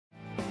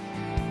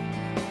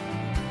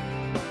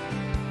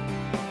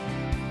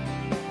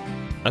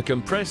A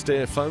compressed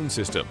air foam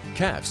system,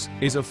 CAFS,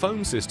 is a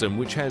foam system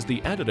which has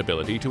the added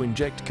ability to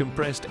inject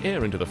compressed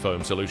air into the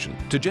foam solution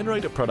to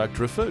generate a product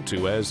referred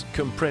to as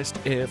compressed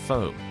air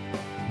foam.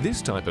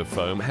 This type of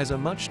foam has a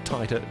much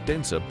tighter,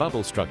 denser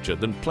bubble structure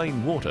than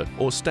plain water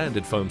or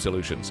standard foam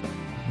solutions.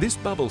 This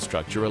bubble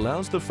structure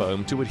allows the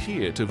foam to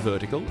adhere to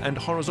vertical and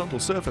horizontal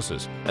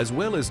surfaces, as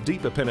well as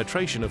deeper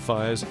penetration of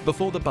fires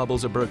before the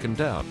bubbles are broken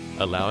down,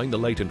 allowing the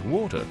latent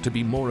water to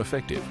be more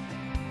effective.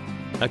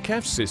 A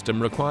CAFS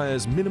system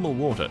requires minimal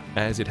water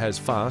as it has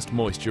fast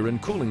moisture and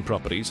cooling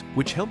properties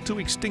which help to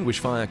extinguish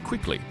fire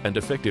quickly and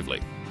effectively.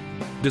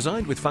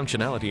 Designed with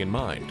functionality in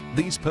mind,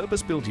 these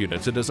purpose-built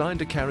units are designed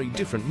to carry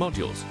different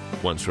modules.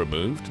 Once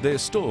removed, they're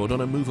stored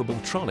on a movable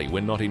trolley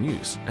when not in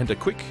use and are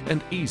quick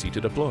and easy to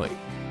deploy.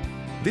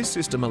 This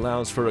system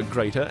allows for a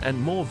greater and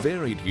more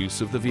varied use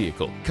of the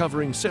vehicle,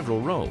 covering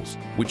several roles,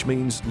 which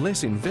means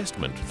less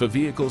investment for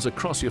vehicles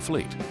across your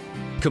fleet.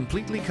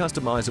 Completely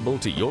customizable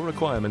to your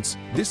requirements,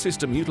 this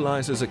system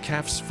utilizes a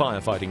CAFS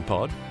firefighting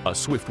pod, a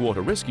swift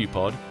water rescue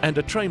pod, and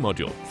a tray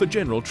module for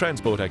general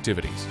transport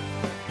activities.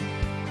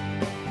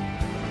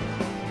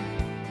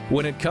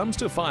 When it comes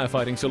to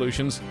firefighting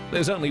solutions,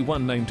 there's only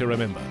one name to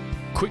remember: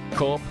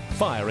 QuikCorp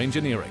Fire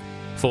Engineering.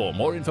 For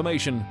more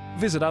information,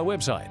 visit our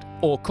website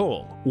or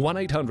call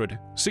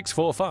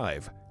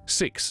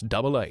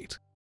 1-800-645-688.